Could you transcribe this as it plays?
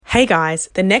Hey guys,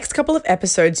 the next couple of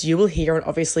episodes you will hear on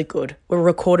Obviously Good were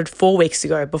recorded 4 weeks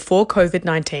ago before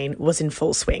COVID-19 was in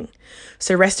full swing.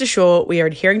 So rest assured we are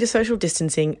adhering to social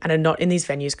distancing and are not in these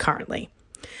venues currently.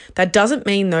 That doesn't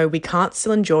mean though we can't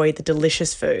still enjoy the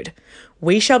delicious food.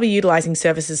 We shall be utilising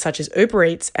services such as Uber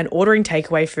Eats and ordering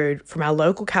takeaway food from our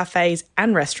local cafes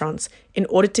and restaurants in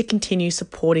order to continue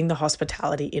supporting the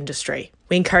hospitality industry.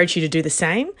 We encourage you to do the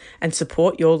same and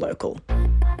support your local.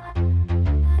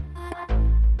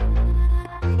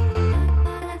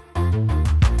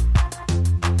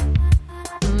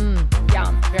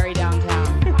 Very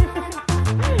downtown.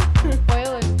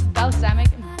 Oil and balsamic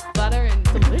and butter and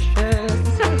delicious.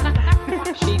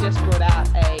 She just brought out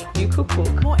a new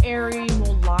cookbook. More airy,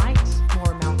 more light,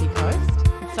 more Amalfi Coast.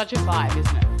 It's such a vibe,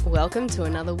 isn't it? Welcome to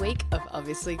another week of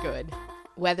Obviously Good.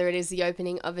 Whether it is the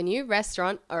opening of a new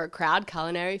restaurant or a crowd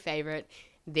culinary favourite,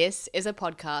 this is a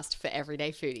podcast for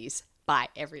everyday foodies by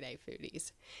everyday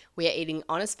foodies. We are eating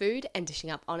honest food and dishing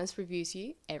up honest reviews to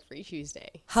you every Tuesday.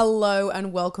 Hello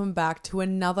and welcome back to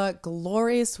another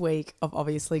glorious week of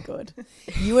Obviously Good.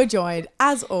 You are joined,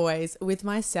 as always, with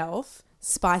myself,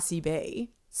 Spicy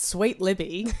Bee, Sweet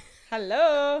Libby,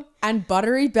 Hello. and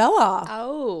Buttery Bella.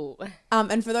 Oh,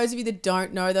 And for those of you that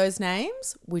don't know those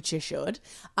names, which you should,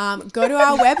 go to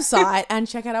our website and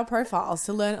check out our profiles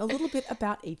to learn a little bit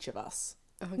about each of us.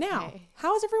 okay. Now,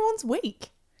 how was everyone's week?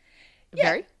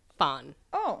 Very fun.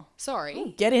 Oh.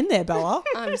 Sorry. Get in there, Bella.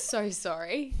 I'm so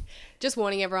sorry. Just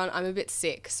warning everyone, I'm a bit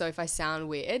sick, so if I sound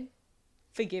weird,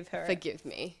 Forgive her. forgive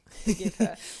me. Forgive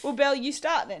her. Well, Belle, you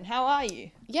start then. How are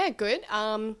you? Yeah, good.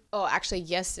 Actually,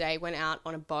 yesterday went out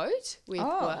on a boat with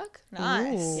work.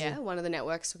 Nice. Ooh. Yeah, one of the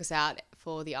networks took us out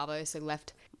for the Arvo, so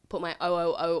put my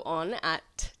OOO on at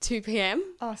 2 p.m.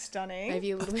 Oh, stunning.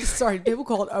 Maybe a little bit. Sorry, do people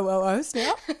call it OOOs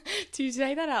now? Do you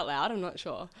say that out loud? I'm not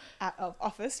sure. Out of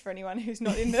office for anyone who's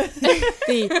not in the...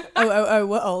 The OOO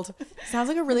world. Sounds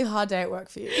like a really hard day at work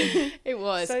for you. It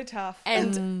was. so tough.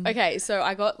 And, okay, so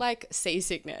I got like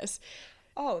seasickness.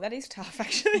 Oh, that is tough,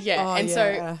 actually. Yeah, Oh, and yeah.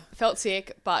 so felt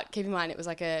sick, but keep in mind it was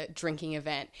like a drinking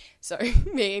event. So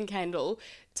me and Kendall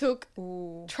took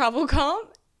travel comp.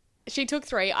 She took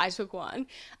 3, I took 1,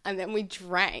 and then we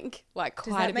drank like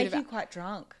Does quite that a bit make of you quite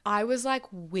drunk? I was like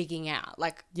wigging out.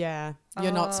 Like, Yeah,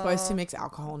 you're not supposed to mix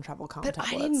alcohol and travel calm but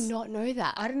tablets. I did not know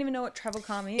that. I didn't even know what travel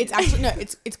calm is. It's actually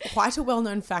it's quite a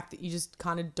well-known fact that you just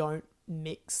kind of don't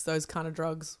mix those kind of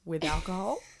drugs with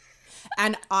alcohol.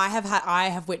 And I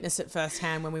have witnessed it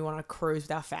firsthand when we went on a cruise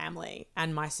with our family,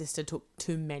 and my sister took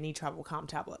too many travel calm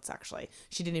tablets. Actually,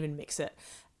 she didn't even mix it.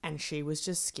 And she was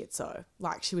just schizo.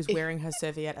 Like, she was wearing her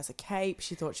serviette as a cape.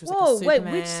 She thought she was like a Whoa, Superman.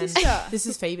 wait, which sister? This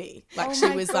is Phoebe. Like, Oh she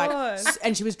my was God. like,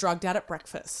 and she was drugged out at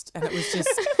breakfast. And it was just,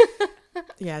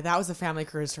 yeah, that was a family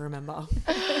cruise to remember.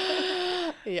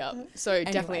 Yeah, so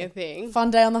definitely a thing. Fun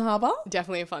day on the harbour.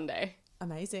 Definitely a fun day.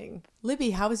 Amazing.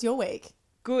 Libby, how was your week?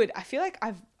 Good. I feel like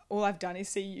all I've done is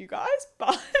see you guys,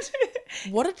 but...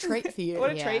 What a treat for you.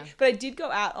 What a Yeah. treat. But I did go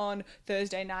out on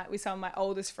Thursday night with some of my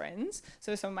oldest friends,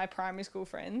 so some of my primary school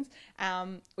friends,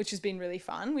 which has been really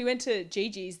fun. We went to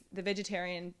Gigi's, the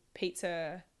vegetarian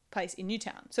pizza place in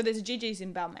Newtown. So there's a Gigi's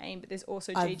in Balmain, but there's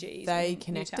also Are Gigi's they in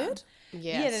connected? Newtown.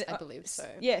 Yes, Yeah, I believe so.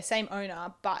 Yeah, same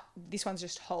owner, but this one's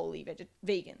just wholly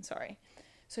vegan, sorry.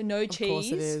 So no cheese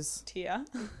course it is. tier.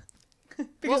 What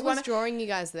was one drawing you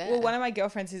guys there? well, one of my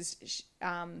girlfriends has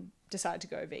decided to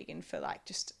go vegan for like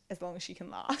just as long as she can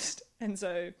last. And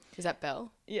so, Is that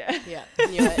Belle? yeah. Yeah,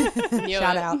 knew it. Knew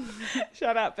Shout it. out.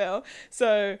 Shout out, Belle.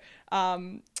 So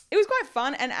it was quite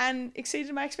fun and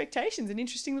exceeded my expectations. An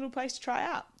interesting little place to try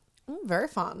out. Very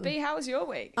fun. B, how was your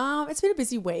week? It's been a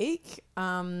busy week.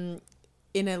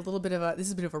 In a little bit of this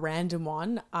is a bit of a random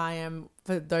one. I am,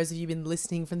 for those of you who've been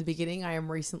listening from the beginning, I am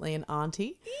recently an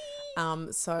auntie.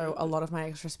 So a lot of my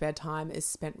extra spare time is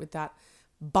spent with that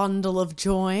bundle of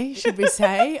joy, should we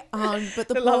say? But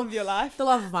The love of your life. the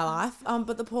love of my life.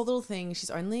 But the poor little thing, she's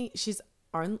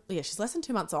less than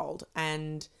 2 months old,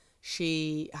 and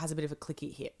she has a bit of a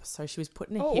clicky hip. So she was put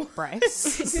in a hip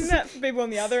brace. Isn't that for people on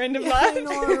the other end of I life?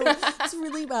 know. It's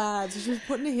really bad. So she was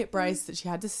put in a hip brace that she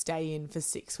had to stay in for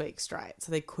 6 weeks straight.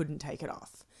 So they couldn't take it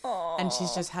off. And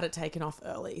she's just had it taken off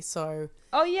early. So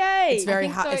Oh, yay. it's very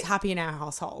think so. it's happy in our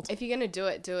household. If you're going to do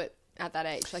it at that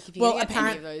age. Like if you're going to get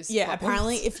any of those problems.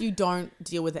 apparently if you don't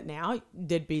deal with it now,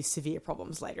 there'd be severe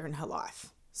problems later in her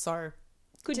life. So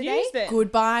Good Do news they- then.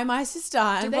 goodbye, my sister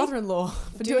and they brother-in-law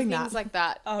for do doing things that. like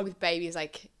that with babies,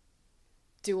 like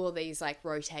do all these like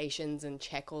rotations and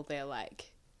check all their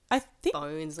like I think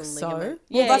bones and so. ligaments.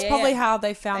 Well, Yeah, that's yeah, probably yeah. how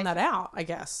they found that out, I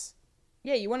guess.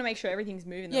 yeah, you want to make sure everything's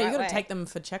moving the Yeah, right you got way. to take them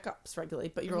for checkups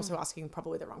regularly, but you're also asking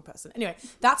probably the wrong person. Anyway,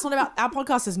 that's not about, our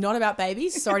podcast is not about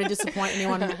babies. Sorry to disappoint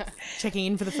anyone checking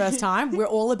in for the first time. We're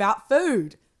all about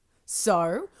food.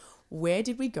 So, where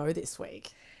did we go this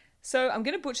week? So I'm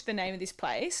going to butcher the name of this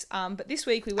place, but this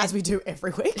week we went... As we do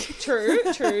every week. True.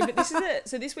 But this is it.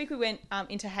 So this week we went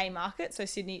into Haymarket, so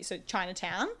Sydney, so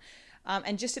Chinatown.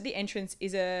 And just at the entrance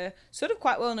is a sort of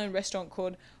quite well-known restaurant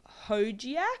called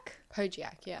Hojiak.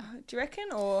 Hojiak, yeah. Do you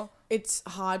reckon? Or... It's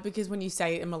hard because when you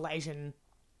say it in Malaysian,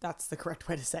 that's the correct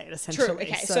way to say it, essentially. True.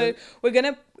 Okay, so we're going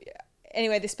to...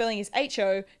 Anyway, the spelling is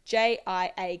Hojiak,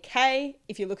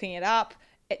 if you're looking it up,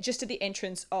 just at the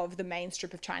entrance of the main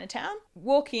strip of Chinatown.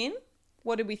 Walk in.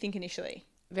 What did we think initially?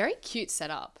 Very cute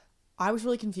setup. I was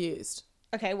really confused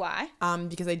Okay, why?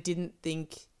 because I didn't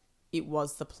think it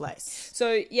was the place.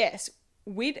 So, yes,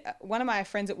 one of my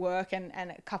friends at work and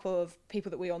a couple of people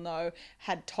that we all know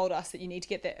had told us that you need to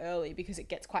get there early because it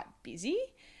gets quite busy.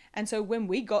 And so when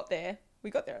we got there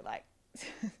at like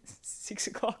 6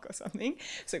 o'clock or something,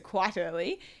 so quite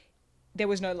early. There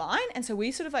was no line, and so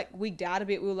we sort of like wigged out a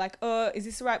bit. We were like, oh, is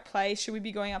this the right place? Should we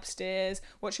be going upstairs?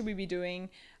 What should we be doing?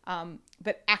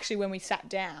 But actually when we sat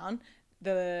down,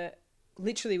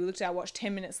 literally we looked at our watch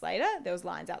 10 minutes later, there was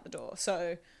lines out the door.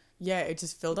 So Yeah, it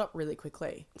just filled up really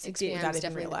quickly. 6 did, p.m. without is even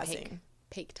definitely the realising.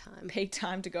 peak time. peak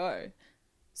time to go.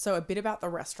 So a bit about the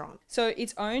restaurant. So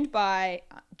it's owned by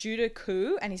Judah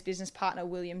Koo and his business partner,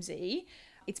 William Z.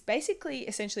 It's basically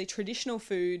essentially traditional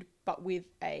food, but with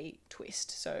a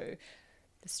twist. So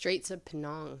The streets of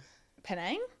Penang.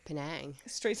 Penang? Penang.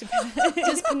 Streets of Penang.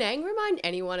 Does Penang remind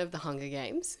anyone of the Hunger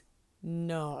Games?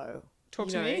 No. Talk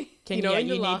You to know, me. you know in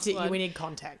the you last need to, one, we need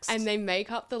context. and they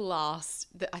make up the last,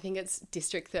 I think it's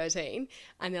District 13,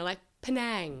 and they're like,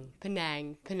 Penang,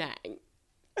 Penang, Penang.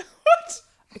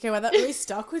 Okay, well that really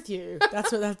stuck with you.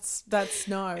 That's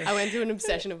no. I went through an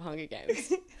obsession of Hunger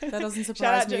Games. That doesn't Shout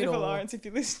surprise out me at Jennifer all. Lawrence if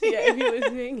you're listening. Yeah, if you're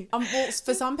listening. Well,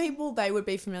 for some people, they would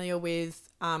be familiar with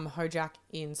Hojiak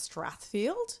in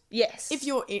Strathfield. Yes. If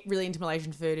you're really into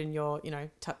Malaysian food and you're,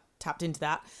 tapped into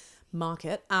that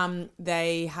market,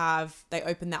 they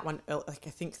opened that one like I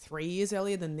think 3 years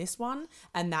earlier than this one,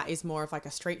 and that is more of like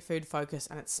a street food focus,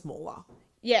 and it's smaller.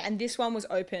 Yeah, and this one was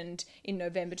opened in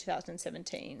November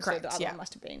 2017. Correct, so the other yeah. one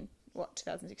must have been,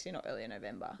 2016 or earlier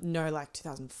November. No, like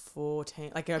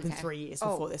 2014. Like it opened 3 years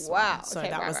Oh, before this wow. one, so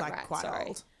Okay, that right, was right, like right. quite Sorry.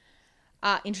 old.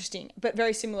 Interesting, but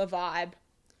very similar vibe.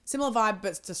 Similar vibe,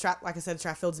 but like I said,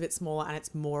 Strathfield's a bit smaller and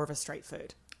it's more of a street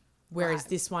food. Whereas Right.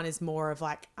 this one is more of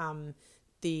like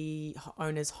the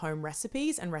owner's home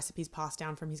recipes and recipes passed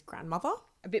down from his grandmother,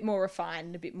 A bit more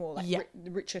refined, a bit more like Yeah.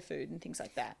 richer food and things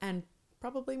like that. and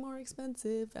probably more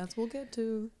expensive, as we'll get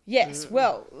to. Yes,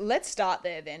 well, let's start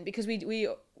there then, because we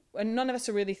none of us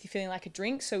are really feeling like a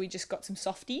drink, so we just got some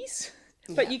softies.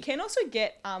 But you can also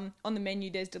get on the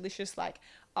menu, there's delicious like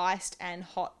iced and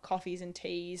hot coffees and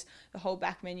teas, the whole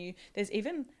back menu. There's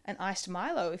even an iced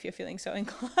Milo if you're feeling so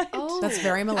inclined. Oh, That's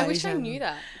very I wish I Malaysian. knew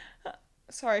that.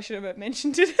 Sorry, I should have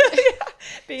mentioned it earlier.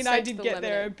 B and I Straight to did the get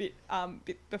there a lemonade.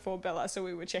 bit before Bella, so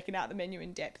we were checking out the menu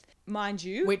in depth. Mind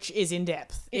you, Which is in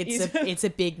depth. It's is. it's a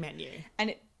big menu.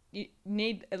 and you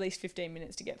need at least 15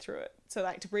 minutes to get through it. So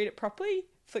like to read it properly,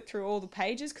 flick through all the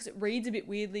pages because it reads a bit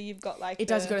weirdly. You've got like It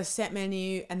does. You've got a set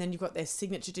menu, and then you've got their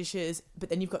signature dishes, but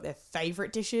then you've got their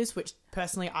favourite dishes, which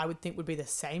personally I would think would be the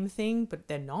same thing, but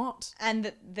they're not.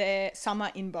 and that some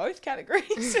are in both categories.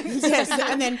 Yes,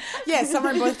 and then some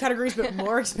are in both categories, but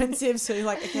more expensive. So you're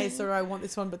like, okay, so I want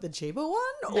this one, but the cheaper one,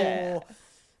 Yeah. or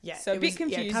So a bit it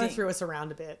kind confusing. of threw us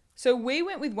around a bit. So we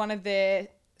went with one of their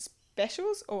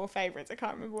specials or favorites. I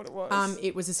can't remember what it was.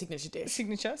 It was a signature dish.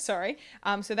 Signature, sorry.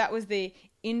 So that was the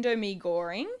Indomie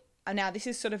Goreng. Now this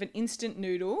is sort of an instant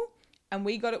noodle, and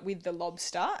we got it with the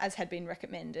lobster as had been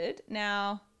recommended.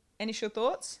 Now, initial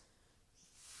thoughts?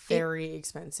 Very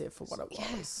expensive for what it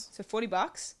was. So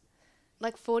 $40.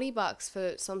 Like $40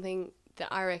 for something that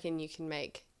I reckon you can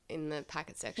make in the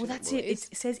packet section. Well, at that's it. Woolies.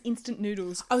 It says instant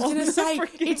noodles. I was on going to the say,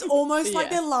 freaking- it's almost like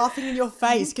Yeah. they're laughing in your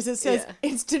face because it says Yeah.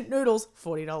 instant noodles,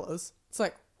 $40. It's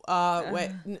like,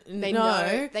 wait, They no.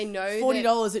 know- they know that-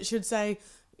 $40, it should say,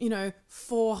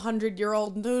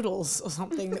 400-year-old noodles or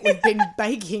something that we've been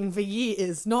baking for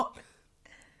years, not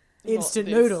instant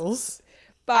this. noodles.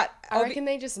 But I reckon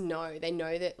they just know. They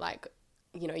know that, like,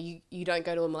 you don't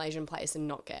go to a Malaysian place and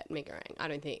not get mee goreng. I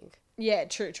don't think. yeah,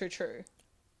 true.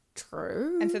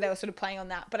 True. And so they were sort of playing on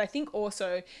that. But I think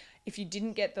also if you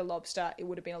didn't get the lobster, it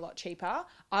would have been a lot cheaper.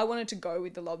 I wanted to go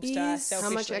with the lobster Is- selfishly.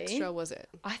 How much extra was it?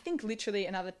 I think literally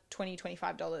another $20,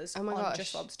 $25 Oh my on gosh.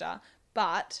 just lobster.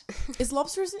 But Is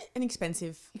lobster an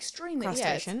expensive extremely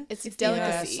crustacean? It's a It's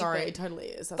delicacy. Yeah, sorry, but- it totally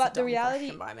is. That's But a the dumb reality-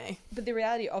 question by me. But the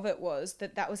reality of it was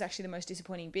that was actually the most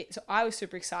disappointing bit. So I was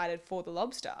super excited for the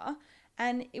lobster,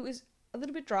 and it was a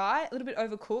little bit dry, a little bit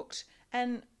overcooked,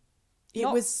 and It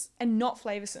not, was not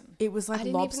flavoursome. it was like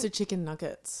didn't lobster even- chicken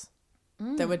nuggets.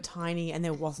 They were tiny and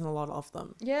there wasn't a lot of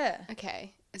them. Yeah.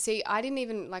 Okay. See, I didn't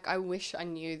even I wish I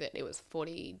knew that it was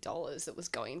 $40 that was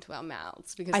going to our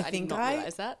mouths because I did not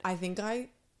realize that. I think I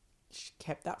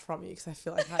kept that from you because I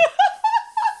feel like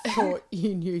I thought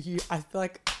you knew. I feel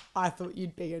like I thought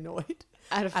you'd be annoyed.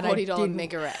 At a And I $40 didn't-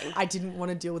 mega-rang. I didn't want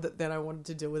to deal with it then. I wanted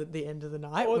to deal with it at the end of the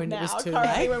night Or when it now, was too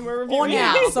currently late. when we're Or reviewing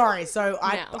now, it. sorry. So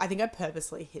Now. I think I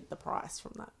purposely hit the price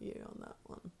from that view on that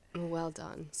one. Well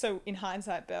done. So in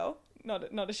hindsight, Belle,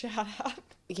 not a shout out.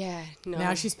 Yeah, no.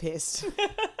 Now she's pissed.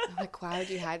 I'm like, why would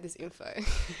you hide this info?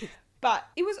 But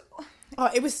it was Oh,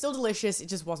 it was still delicious. It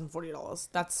just wasn't $40.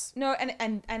 That's no, and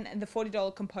the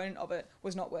 $40 component of it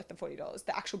was not worth the $40.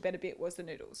 The actual better bit was the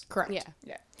noodles. correct. Yeah.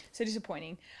 Yeah, so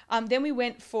disappointing. Then we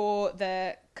went for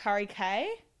the curry K,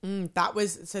 That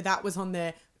was on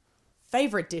their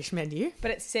favorite dish menu.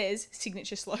 but it says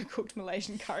signature slow cooked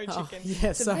Malaysian curry Oh, chicken.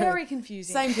 yeah, so so very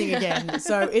confusing. Same thing again.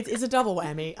 So it's a double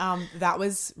whammy. That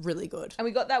was really good. And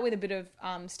we got that with a bit of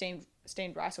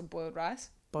steamed rice or boiled rice.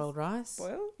 Boiled rice.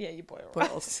 Boil? Yeah, you boil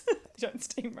Boiled. rice. You don't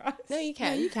steam rice. No, you Yeah,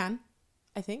 can. you can.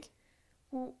 I think.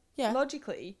 Well, Yeah.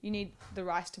 logically, you need the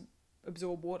rice to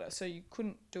absorb water, so you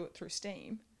couldn't do it through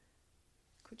steam.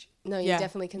 Could you? No, you Yeah,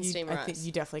 definitely can steam I rice. think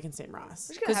you definitely can steam rice.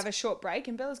 We're just going to have a short break,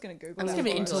 and Bella's going to Google I'm that. Give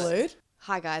me an Google it. interlude.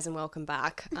 Hi guys and welcome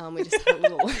back. We just had a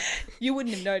little You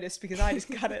wouldn't have noticed because I just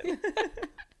cut it.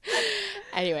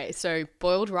 Anyway, so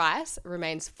boiled rice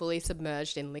remains fully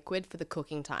submerged in liquid for the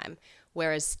cooking time,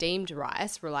 whereas steamed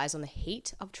rice relies on the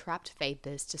heat of trapped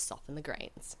vapors to soften the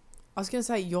grains. I was going to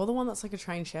say, you're the one that's like a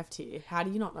trained chef here. How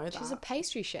do you not know that? She's a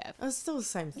pastry chef. It's still the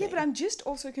same thing. Yeah, but I'm just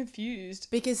also confused.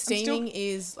 Because I'm still- steaming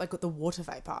is like the water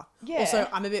vapor. Yeah. Also,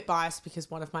 I'm a bit biased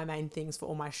because one of my main things for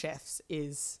all my chefs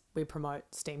is we promote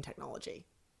steam technology.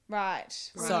 Right.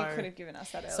 Well, So- you could have given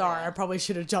us that earlier. Sorry, I probably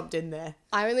should have jumped in there.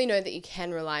 I only know that you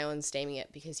can rely on steaming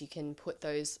it because you can put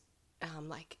those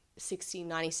 60,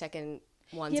 90-second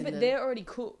ones Yeah, in but the... they're already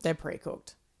cooked. They're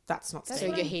pre-cooked. That's not So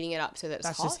steaming. you're heating it up so that it's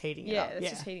That's hot? just heating it Yeah, up. that's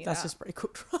just heating it That's up. just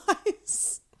pre-cooked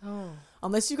rice. Oh,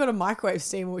 Unless you've got a microwave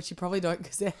steamer, which you probably don't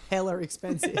because they're hella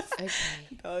expensive. okay.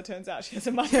 Bella turns out she has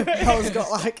a microwave. Bella's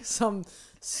got like some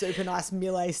super nice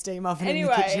Miele steam oven in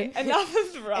the Anyway, kitchen. enough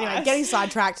of the rice. Anyway, getting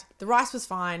sidetracked. The rice was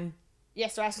fine.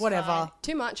 Yes, the rice was Whatever. fine.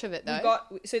 Too much of it though. We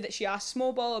got so that she asked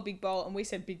small bowl or big bowl, and we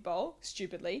said big bowl.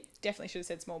 Stupidly, definitely should have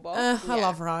said small bowl. I Yeah.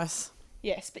 love rice.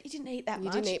 Yes, but you didn't eat that You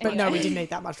much. didn't eat- But no, we Anyway. didn't eat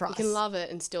that much rice. You can love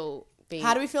it and still be...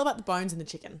 How do we feel about the bones in the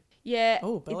chicken? Yeah.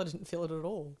 Oh, Bella didn't feel it at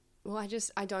all. Well,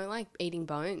 I don't like eating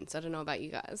bones. I don't know about you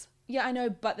guys. Yeah, I know,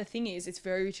 but the thing is, it's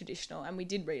very traditional, and we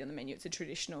did read on the menu, it's a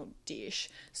traditional dish,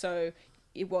 so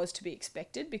it was to be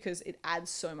expected because it adds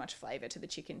so much flavour to the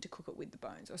chicken to cook it with the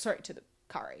bones, or sorry, to the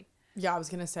curry. Yeah, I was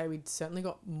going to say we'd certainly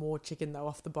got more chicken though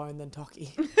off the bone than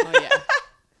Toki. Oh yeah,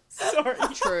 Sorry.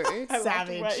 true. I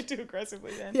Savage. laughed way too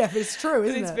aggressively then. Yeah, but it's true, But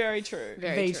isn't it's it? very true.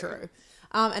 Very true. true.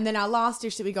 And then our last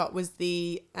dish that we got was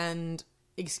and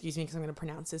excuse me because I'm going to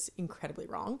pronounce this incredibly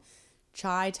wrong,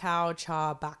 Chai Tao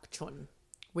Cha Bak Chun,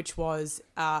 which was,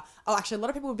 actually a lot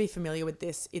of people would be familiar with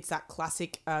this. It's that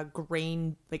classic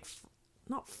green, like,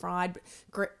 not fried,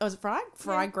 but, was it fried?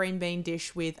 Fried green bean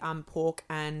dish with pork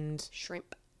and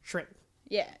Shrimp. shrimp.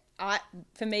 Yeah.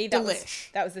 For me, that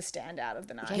Delish. was the standout of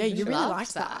the night. Yeah, you really loved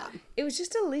liked that. It was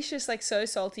just delicious, like so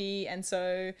salty and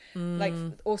so like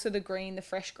also the green, the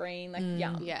fresh green, like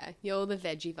yum. Yeah, you're the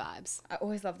veggie vibes. I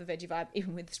always love the veggie vibe,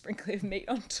 even with the sprinkle of meat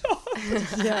on top.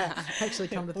 Yeah, actually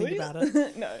come to think Please? about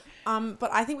it. No,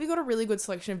 But I think we got a really good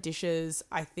selection of dishes.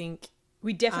 I think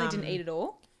we definitely didn't eat it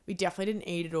all. we definitely didn't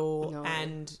eat it all, No.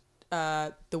 and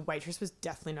the waitress was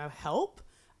definitely no help.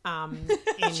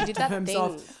 She did that terms thing,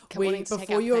 of wanting to take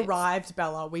before our you plates. arrived,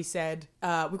 Bella, we said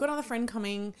we've got another friend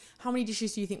coming. How many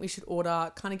dishes do you think we should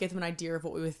order? Kind of gave them an idea of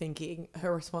what we were thinking.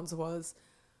 Her response was,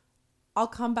 "I'll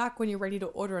come back when you're ready to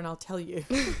order, and I'll tell you."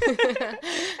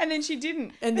 And then she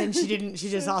didn't. And then she didn't. She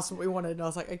just asked what we wanted, and I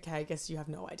was like, "Okay, I guess you have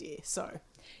no idea." So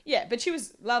Yeah, but she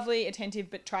was lovely, attentive,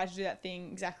 but tried to do that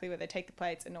thing exactly where they take the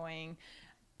plates, annoying,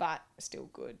 but still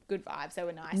good. Good vibes. They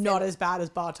were nice. not as bad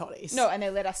as Bar Toddy's. No, and they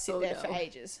let us sit there no. for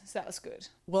ages, so that was good.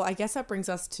 Well, I guess that brings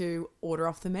us to order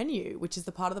off the menu, which is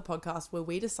the part of the podcast where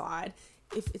we decide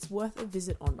if it's worth a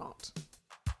visit or not.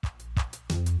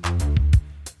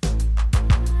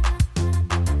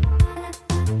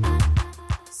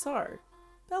 So,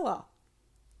 Bella,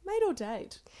 mate or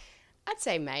date? I'd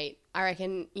say mate. I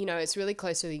reckon, it's really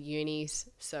close to the unis.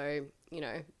 So,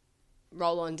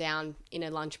 roll on down in a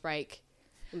lunch break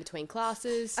in between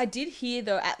classes. I did hear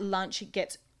though at lunch it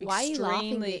gets Why are you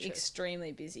laughing, Beatrice?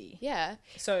 extremely busy. Yeah.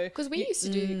 So Because we used to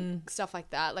do stuff like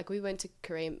that. Like we went to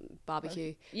Korean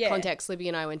barbecue. Yeah. Context, Libby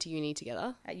and I went to uni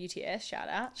together. at UTS, shout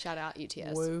out. Shout out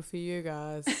UTS. Woo for you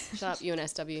guys. Shut up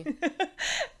UNSW.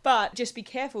 But just be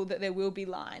careful that there will be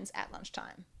lines at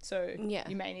lunchtime. So Yeah.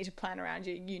 you may need to plan around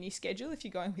your uni schedule if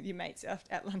you're going with your mates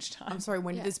at lunchtime. I'm sorry,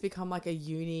 when Yeah. did this become like a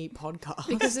uni podcast?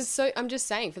 Because I'm just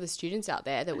saying for the students out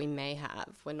there that we may have,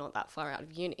 we're not that far out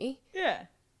of uni, Yeah.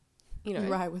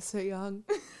 Right, we're so young.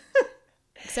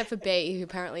 except for B, who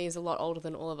apparently is a lot older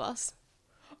than all of us.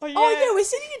 Oh yeah. Oh yeah, we're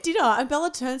sitting at dinner and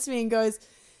Bella turns to me and goes,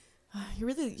 "Oh, you're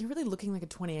really looking like a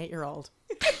 28-year-old.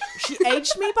 She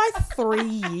aged me by 3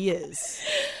 years.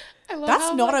 I love That's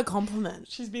how, not like, a compliment.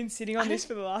 She's been sitting on this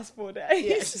for the last 4 days.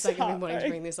 Yeah, it's just like I've been wanting to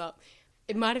Heartbreak. bring this up.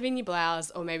 It might have been your blouse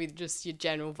or maybe just your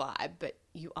general vibe, but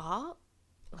you are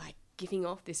like giving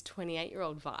off this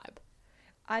 28-year-old vibe.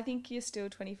 I think you're still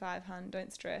 25, hun.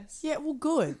 Don't stress. Yeah, well,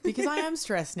 good, because I am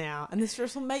stressed now, and the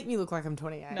stress will make me look like I'm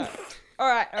 28. No. All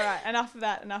right. Enough of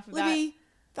that. Libby,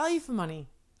 value for money,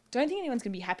 Don't think anyone's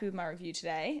going to be happy with my review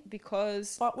today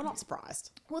because, but we're not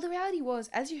surprised. well, the reality was,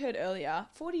 as you heard earlier,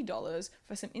 $40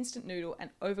 for some instant noodle and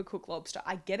overcooked lobster.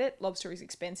 I get it, lobster is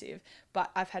expensive,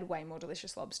 but I've had way more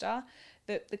delicious lobster.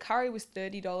 The curry was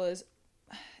 $30.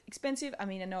 Expensive. I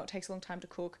mean, I know it takes a long time to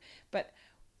cook, but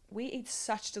we eat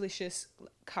such delicious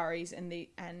curries and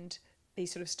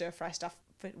these sort of stir fry stuff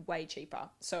for way cheaper.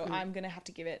 So I'm going to have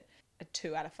to give it a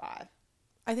 2 out of 5.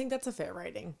 I think that's a fair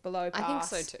rating. Below I think pass.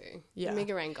 so too. Yeah.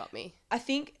 Mega Rain got me. I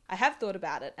think I have thought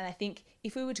about it, and I think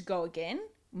if we were to go again,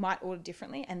 might order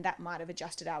differently, and that might have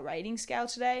adjusted our rating scale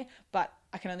today, but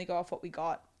I can only go off what we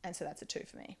got, and so that's a 2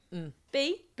 for me.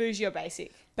 B, bougie or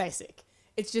basic? Basic.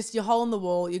 It's just your hole in the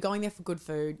wall. You're going there for good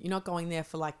food. You're not going there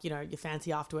for like, your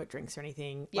fancy after work drinks or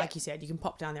anything. Yeah. Like you said, you can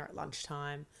pop down there at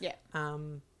lunchtime. Yeah.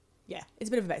 Yeah, it's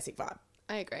a bit of a basic vibe.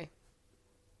 I agree.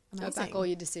 I Amazing. back all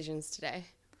your decisions today.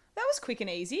 That was quick and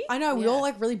easy. I know, we Yeah. all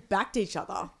like really backed each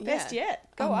other. Best Yeah.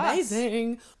 yet. Go us.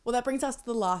 Amazing. Well, that brings us to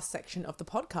the last section of the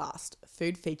podcast,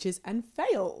 food features and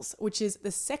fails, which is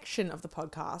the section of the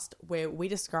podcast where we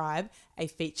describe a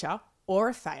feature or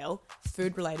a fail,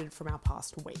 food related from our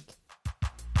past week.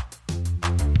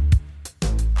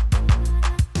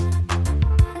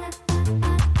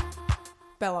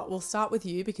 Bella, we'll start with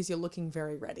you because you're looking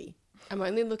very ready. I'm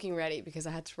only looking ready because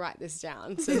I had to write this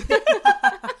down. So I like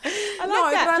that. But I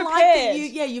like that Prepared.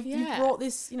 you've Yeah. brought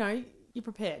this, you're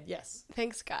prepared, yes.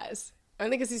 thanks, guys.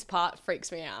 Only because this part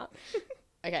freaks me out.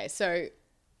 Okay, so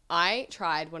I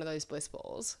tried one of those bliss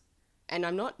balls, and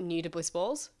I'm not new to bliss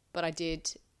balls, but I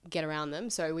did get around them.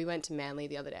 So we went to Manly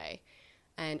the other day,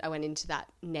 and I went into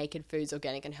that Naked Foods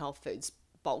Organic and Health Foods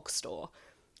bulk store,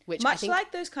 which I Much think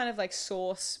like those kind of like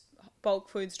sauce bulk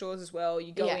food stores as well.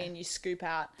 You go Yeah. in, you scoop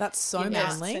out. That's so your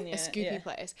nuts manly. and your- a scoopy yeah.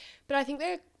 place. But I think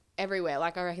they're everywhere.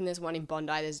 Like I reckon there's one in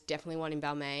Bondi. There's definitely one in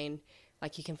Balmain.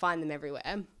 Like you can find them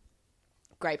everywhere.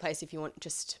 Great place if you want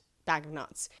just bag of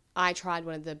nuts. I tried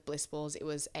one of the bliss balls. It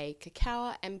was a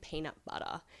cacao and peanut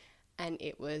butter, and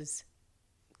it was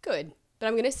good. But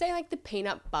I'm gonna say like the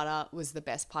peanut butter was the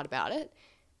best part about it,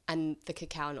 and the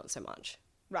cacao not so much.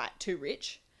 Right, too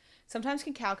rich. Sometimes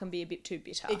cacao can be a bit too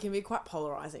bitter. It can be quite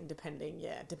polarizing depending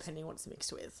what it's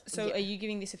mixed with. So are you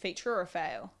giving this a feature or a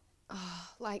fail?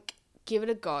 Like give it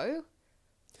a go.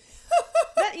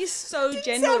 That is so Didn't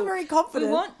general. sound very confident.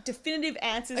 We want definitive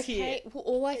answers here. Okay, well,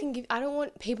 all I can give. I don't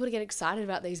want people to get excited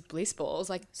about these bliss balls.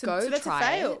 Like go So that's try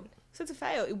a fail. it. So it's a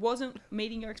fail. It wasn't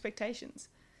meeting your expectations.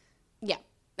 Yeah.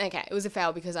 Okay, it was a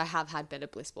fail because I have had better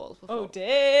bliss balls before. Oh,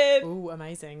 dead. Ooh,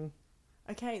 amazing.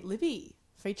 Okay, Libby,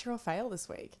 feature or fail this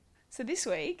week? So this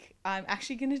week, I'm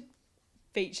actually going to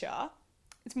feature.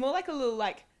 It's more like a little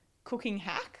like cooking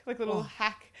hack, like a little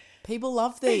hack. People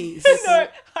love these. No,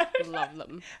 I don't know. Love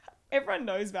them. Everyone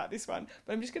knows about this one,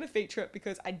 but I'm just going to feature it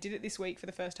because I did it this week for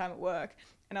the first time at work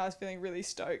and I was feeling really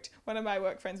stoked. One of my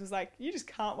work friends was like, "You just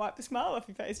can't wipe the smile off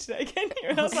your face today, can you?"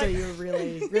 And I was So like, you're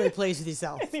really, really pleased with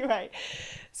yourself. anyway,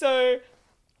 so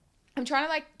I'm trying to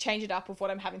like change it up with what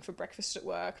I'm having for breakfast at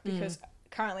work because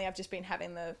currently I've just been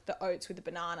having the oats with the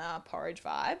banana porridge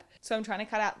vibe. So I'm trying to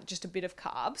cut out just a bit of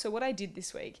carb. So what I did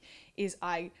this week is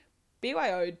I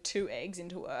BYO'd 2 eggs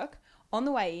into work. On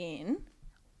the way in,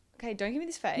 okay, don't give me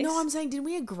this face. No, I'm saying, didn't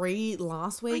we agree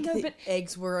last week know, that but-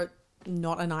 eggs were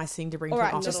not a nice thing to bring All to right,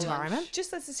 an office just, environment?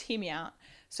 just let's just hear me out.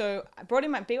 So I brought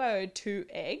in my BYO'd 2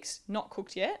 eggs, not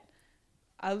cooked yet,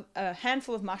 a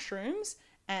handful of mushrooms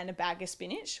and a bag of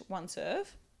spinach, 1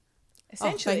 serve.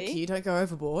 essentially, thank you. Don't go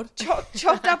overboard.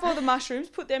 chopped up all the mushrooms,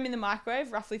 put them in the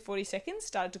microwave, roughly 40 seconds,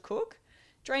 started to cook,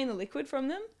 drained the liquid from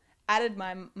them, added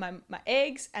my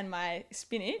eggs and my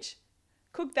spinach,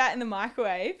 cooked that in the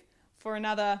microwave for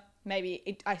another,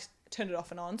 I turned it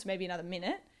off and on, so maybe another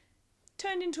minute,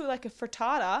 turned into like a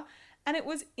frittata, and it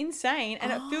was insane,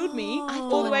 and it filled me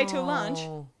all the way till lunch.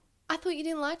 I thought you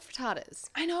didn't like frittatas.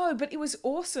 I know, but it was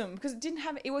awesome because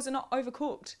it was not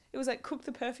overcooked. It was like cooked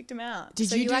the perfect amount. Did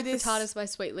So you you do like this? frittatas by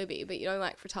Sweet Libby, but you don't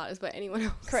like frittatas by anyone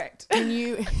else. Correct. Can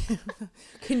you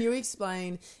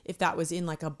explain if that was in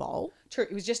like a bowl? True,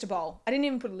 it was just a bowl. I didn't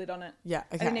even put a lid on it. Yeah,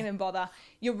 okay. I didn't even bother.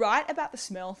 You're right about the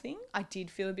smell thing. I did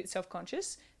feel a bit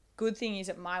self-conscious. Good thing is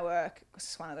at my work,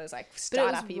 it's one of those like But it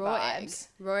start-uppy was raw vibes. egg.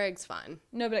 Raw egg's fine.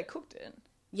 No, but I cooked it.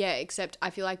 Yeah, except I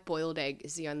feel like boiled egg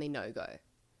is the only no-go.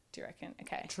 Do you reckon?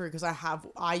 Okay. True, because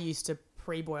I used to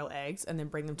pre-boil eggs and then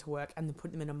bring them to work and then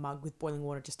put them in a mug with boiling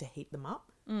water just to heat them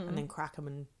up and then crack them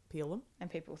and peel them. And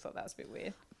people thought that was a bit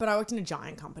weird. But I worked in a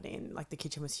giant company and like the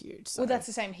kitchen was huge. So Well, that's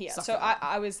the same here. suck So it up.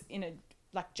 I was in a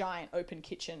like giant open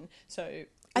kitchen, so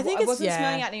I think I it's wasn't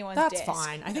smelling out anyone's That's desk.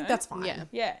 fine. I you think know? that's fine. Yeah.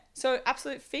 Yeah. So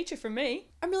absolute feature from me.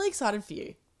 I'm really excited for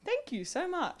you. Thank you so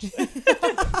much.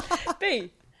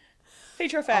 B.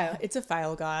 Feature or fail? It's a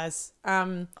fail, guys.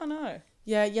 Oh no.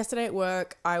 Yeah, yesterday at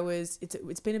work,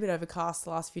 it's been a bit overcast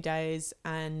the last few days,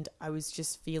 and I was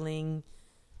just feeling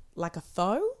like a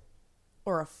faux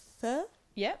or a pho,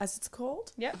 Yep. as it's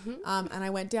called. Yep. And I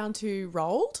went down to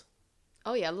Rolled,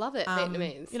 Oh yeah, love it.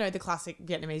 Vietnamese. you know, the classic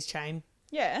Vietnamese chain.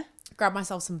 Yeah. Grabbed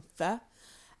myself some pho,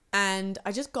 and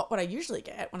I just got what I usually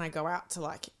get when I go out to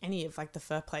like any of like the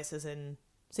pho places in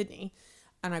Sydney,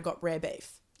 and I got rare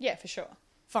beef. Yeah, for sure.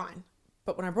 Fine,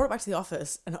 but when I brought it back to the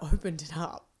office and opened it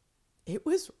up, it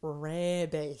was rare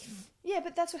beef. Yeah,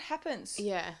 but that's what happens.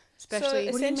 Yeah, So especially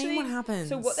What do you mean essentially, what happens?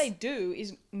 So what they do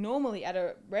is normally at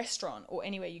a restaurant or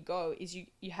anywhere you go is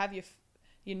you have your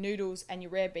noodles and your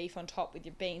rare beef on top with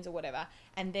your beans or whatever,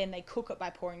 and then they cook it by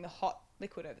pouring the hot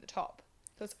liquid over the top.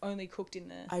 So it's only cooked in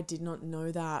the. I did not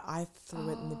know that. I threw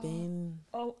it in the bin.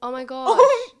 oh my gosh.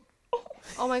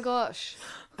 Oh my gosh.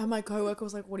 And my coworker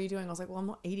was like, "What are you doing?" I was like, "Well, I'm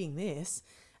not eating this."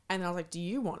 And I was like, "Do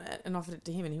you want it?" And offered it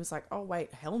to him, and he was like, "Oh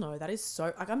wait, hell no, that is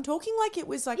so." Like I'm talking like it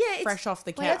was like Yeah, it's- fresh off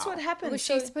the cow. Well, that's what happens. Was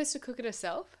she supposed to cook it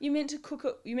herself? You meant to cook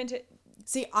it. You meant to.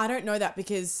 See, I don't know that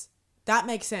because that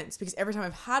makes sense because every time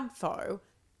I've had pho,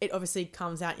 it obviously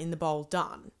comes out in the bowl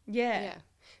done. Yeah. Yeah.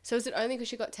 So is it only because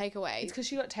she got takeaway? It's because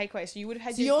she got takeaway, so you would have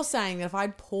had. So you're saying that if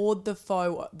I'd poured the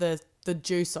pho, the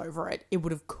juice over it, it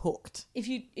would have cooked. if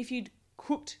you'd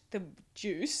cooked the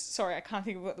juice. Sorry, I can't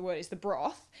think of what the word is. The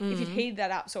broth. If you'd heated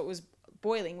that up so it was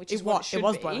boiling, which is what it should It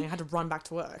was be. boiling. I had to run back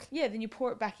to work. Yeah, then you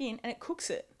pour it back in and it cooks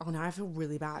it. Oh, now I feel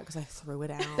really bad because I threw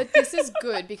it out. But this is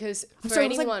good because for So it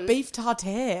was anyone like beef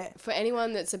tartare. for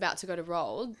anyone that's about to go to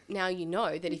Rolled, now you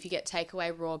know that if you get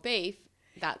takeaway raw beef,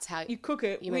 that's how You cook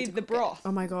it You meant with to the cook it. broth.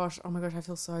 Oh my gosh, I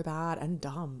feel so bad and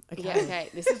dumb. Okay. Yeah, okay.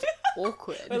 This is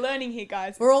awkward. We're learning here,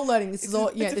 guys. We're all learning. This is all,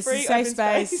 it's yeah, a this free is safe open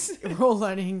space. space. We're all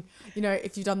learning. You know,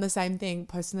 if you've done the same thing,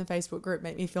 post in the Facebook group,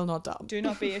 make me feel not dumb. Do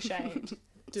not be ashamed.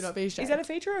 Do not be ashamed. Is that a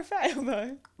feature or a fail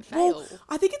though? Fail. Well,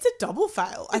 I think it's a double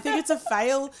fail. I think it's a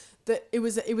fail that it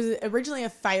was originally a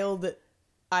fail that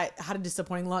I had a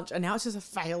disappointing lunch, and now it's just a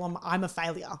fail. I'm a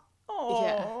failure.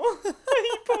 Oh, you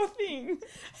poor thing.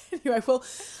 Anyway, well,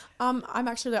 I'm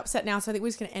actually upset now, so I think we're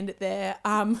just going to end it there.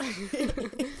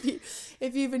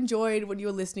 If you've enjoyed what you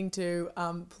were listening to,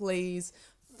 please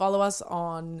follow us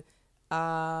on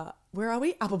where are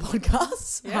we? Apple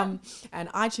Podcasts, Yeah. and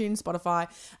iTunes, Spotify.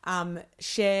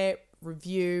 Share,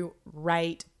 review,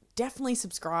 rate. Definitely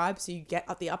subscribe so you get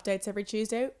the updates every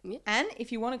Tuesday. And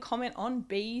if you want to comment on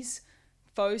B's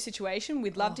faux situation,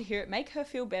 we'd love to hear it. Make her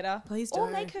feel better. Please Or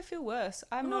do. make her feel worse.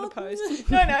 I'm not Oh, opposed.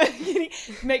 No. Kidding.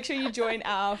 Make sure you join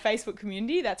our Facebook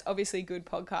community. That's Obviously Good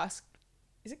Podcast.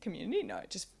 Is it community? No,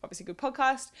 just Obviously Good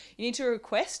Podcast. You need to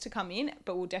request to come in,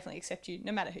 but we'll definitely accept you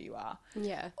no matter who you are.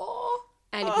 Yeah. Oh,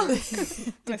 And if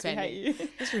you, unless we hate you.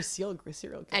 Just for a serial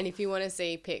killer. and if you want to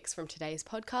see pics from today's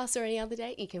podcast or any other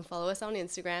day, you can follow us on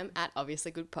Instagram at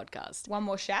Obviously Good Podcast. One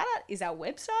more shout out is our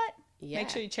website. Yeah. Make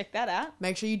sure you check that out.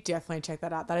 Make sure you definitely check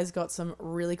that out. That has got some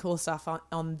really cool stuff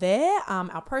on there,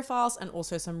 our profiles, and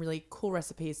also some really cool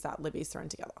recipes that Libby's thrown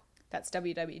together. That's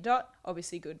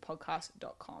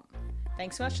www.obviouslygoodpodcast.com.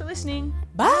 Thanks so much for listening.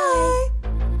 Bye!